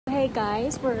Hey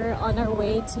guys, we're on our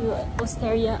way to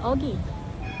Osteria Oggi.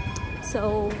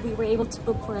 So we were able to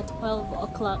book for a 12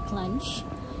 o'clock lunch.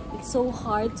 It's so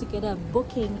hard to get a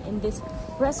booking in this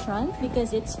restaurant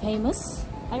because it's famous,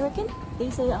 I reckon.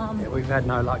 They say yeah, we've had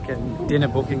no luck getting dinner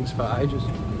bookings for ages.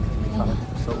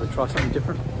 So we'll try something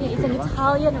different. Yeah, it's an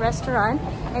Italian restaurant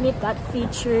and it got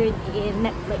featured in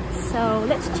Netflix. So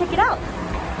let's check it out.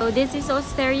 So this is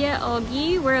Osteria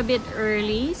Oggi. We're a bit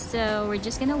early, so we're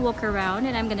just gonna walk around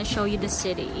and I'm gonna show you the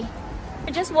city.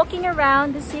 We're just walking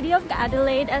around the city of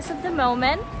Adelaide as of the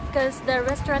moment because the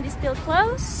restaurant is still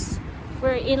closed.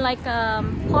 We're in like a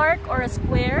park or a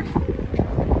square.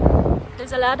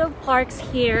 There's a lot of parks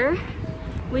here,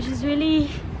 which is really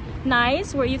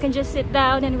nice, where you can just sit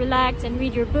down and relax and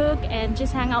read your book and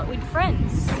just hang out with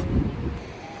friends.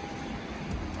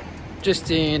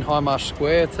 Just in Highmarsh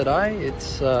Square today.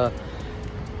 It's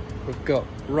we've got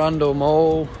Rundle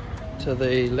Mall to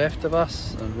the left of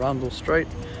us and Rundle Street,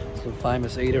 some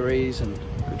famous eateries and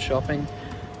good shopping,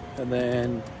 and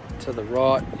then to the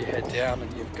right you head down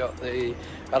and you've got the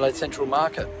Adelaide Central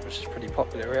Market, which is a pretty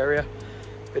popular area,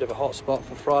 bit of a hot spot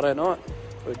for Friday night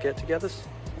for get-togethers.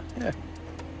 Yeah.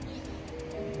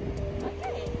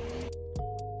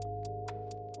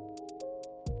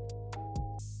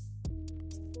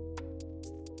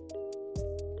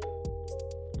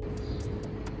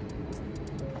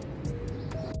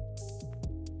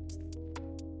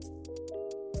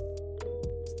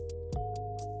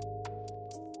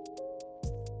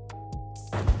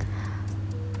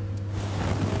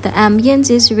 The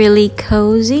ambience is really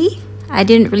cozy. I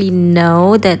didn't really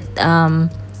know that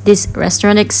this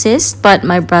restaurant exists, but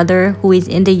my brother who is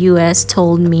in the US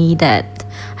told me that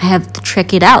I have to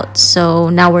check it out. So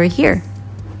now we're here.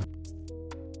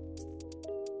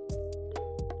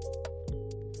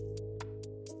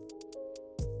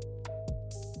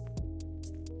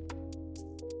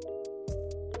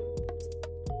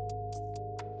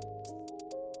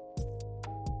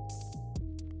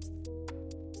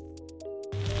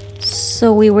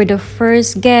 So we were the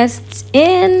first guests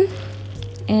in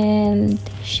and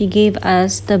she gave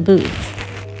us the booth,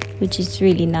 which is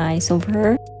really nice of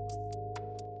her.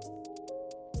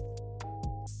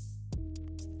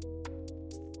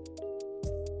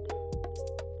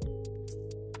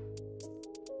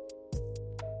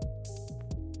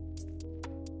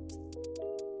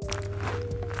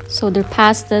 So their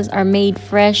pastas are made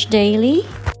fresh daily.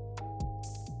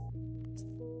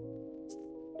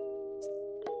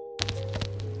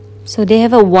 So they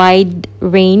have a wide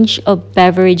range of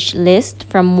beverage list,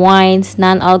 from wines,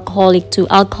 non-alcoholic to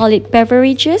alcoholic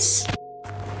beverages.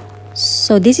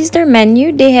 So this is their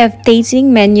menu. They have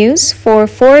tasting menus for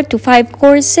 4 to 5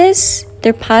 courses.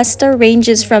 Their pasta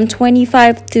ranges from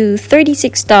 $25 to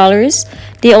 $36.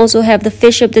 They also have the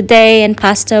fish of the day and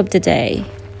pasta of the day.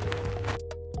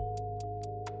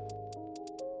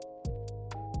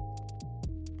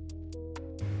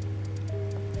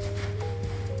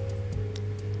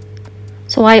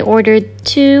 So I ordered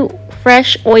 2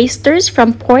 fresh oysters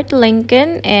from Port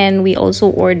Lincoln, and we also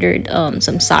ordered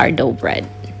some sourdough bread.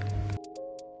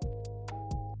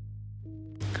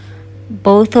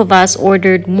 Both of us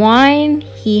ordered wine.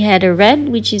 He had a red,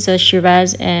 which is a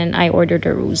Shiraz, and I ordered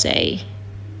a rosé.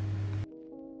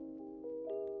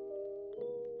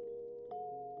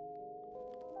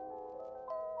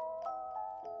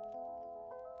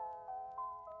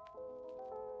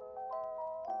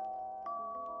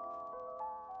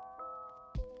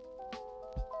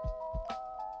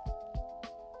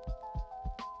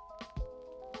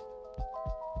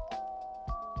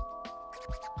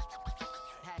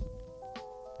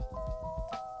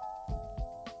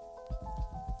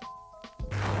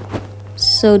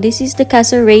 So this is the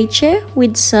casarecce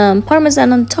with some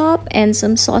parmesan on top and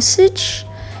some sausage.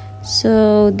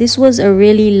 So this was a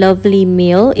really lovely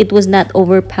meal. It was not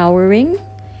overpowering.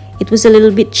 It was a little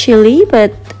bit chilly,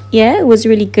 but yeah, it was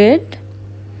really good.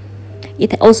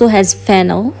 It also has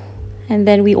fennel. And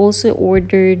then we also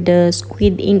ordered the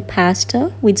squid ink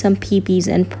pasta with some peas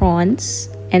and prawns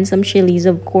and some chilies,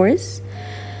 of course.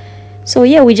 So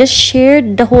yeah, we just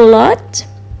shared the whole lot.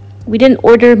 We didn't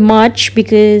order much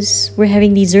because we're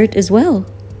having dessert as well.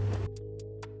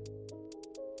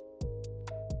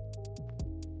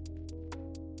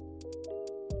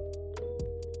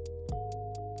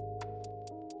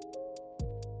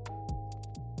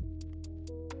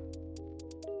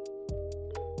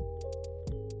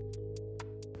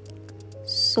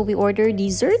 So we ordered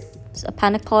dessert, a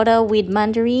panna cotta with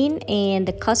mandarin and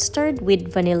the custard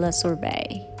with vanilla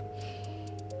sorbet.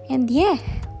 And yeah,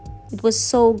 it was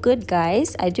so good,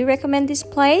 guys. I do recommend this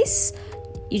place.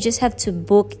 You just have to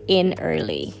book in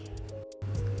early.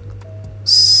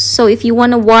 So So if you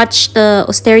want to watch the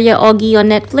Osteria Oggi on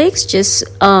Netflix, just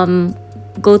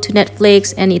go to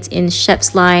Netflix and it's in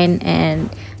Chef's Line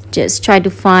and just try to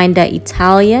find the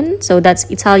Italian. So that's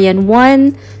Italian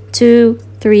 1, 2,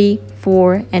 3,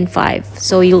 4, and 5.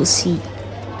 So you'll see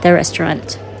the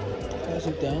restaurant.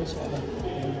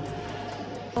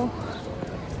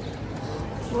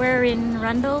 We're in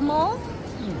Rundle Mall.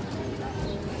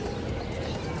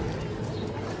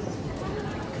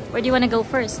 Where do you want to go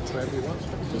first? Wherever you want.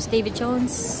 There's David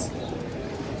Jones,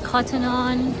 Cotton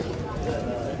On.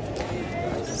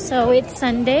 So it's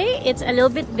Sunday. It's a little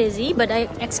bit busy, but I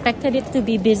expected it to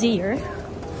be busier.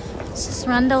 This is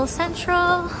Rundle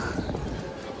Central.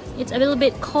 It's a little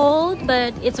bit cold,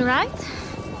 but it's alright.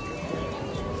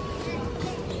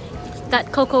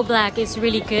 That cocoa black is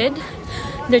really good.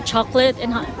 The chocolate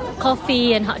and hot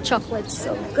coffee and hot chocolate,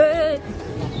 so good.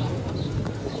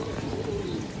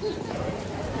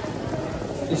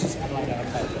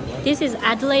 This is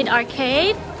Adelaide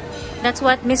Arcade. That's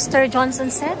what Mr.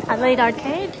 Johnson said. Adelaide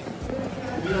Arcade.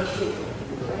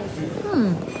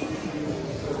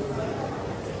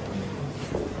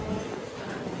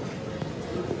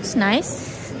 It's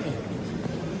nice.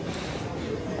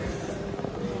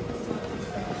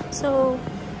 So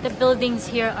the buildings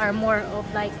here are more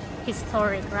of like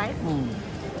historic, right?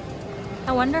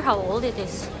 I wonder how old it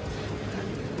is.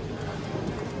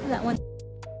 That one.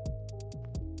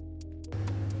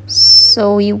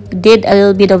 So we did a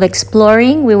little bit of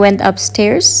exploring. We went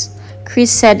upstairs. Chris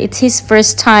said it's his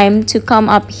first time to come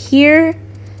up here.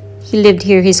 He lived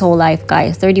here his whole life,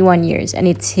 guys, 31 years, and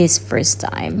it's his first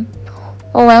time.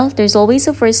 Oh well, there's always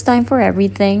a first time for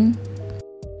everything.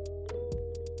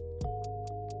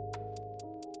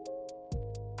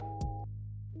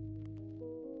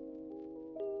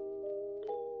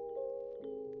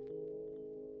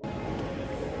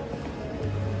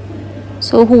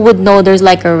 So who would know there's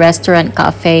like a restaurant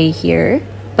cafe here,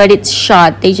 but it's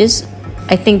shut.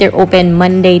 I think they're open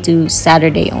Monday to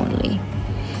Saturday only.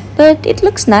 But it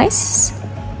looks nice.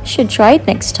 Should try it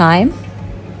next time.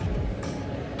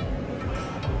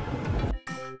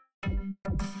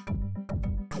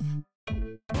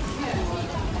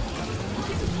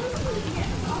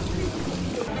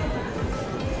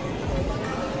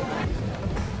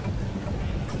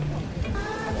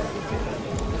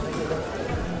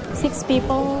 Six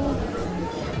people.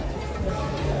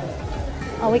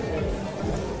 Oh wait.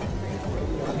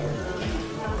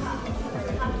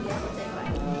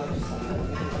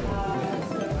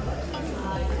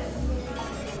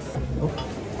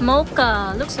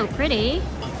 Mocha looks so pretty.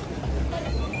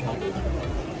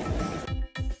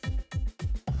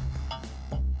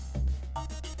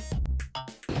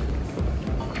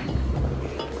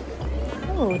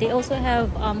 Oh, they also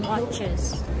have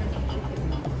watches.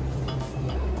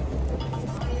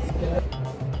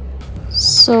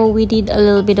 So we did a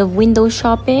little bit of window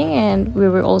shopping, and we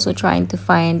were also trying to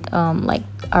find like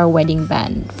our wedding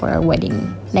band for our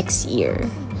wedding next year.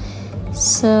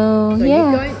 So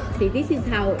yeah. See, this is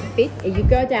how it fits. If you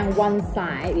go down one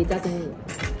side, it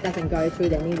doesn't go through.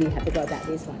 Then you have to go back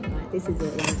this one. Right? This is the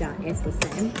one down S for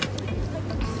Sam.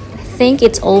 I think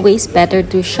it's always better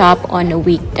to shop on a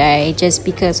weekday, just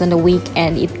because on the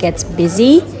weekend it gets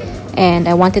busy. And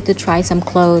I wanted to try some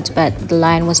clothes, but the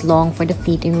line was long for the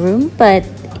fitting room. But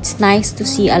it's nice to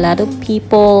see a lot of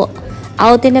people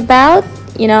out and about,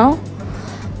 you know.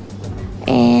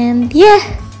 And yeah,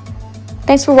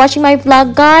 thanks for watching my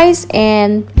vlog, guys,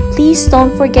 and please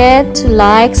don't forget to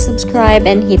like, subscribe,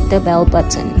 and hit the bell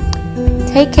button.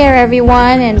 Take care,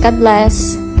 everyone, and God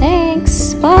bless.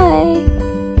 Thanks. Bye.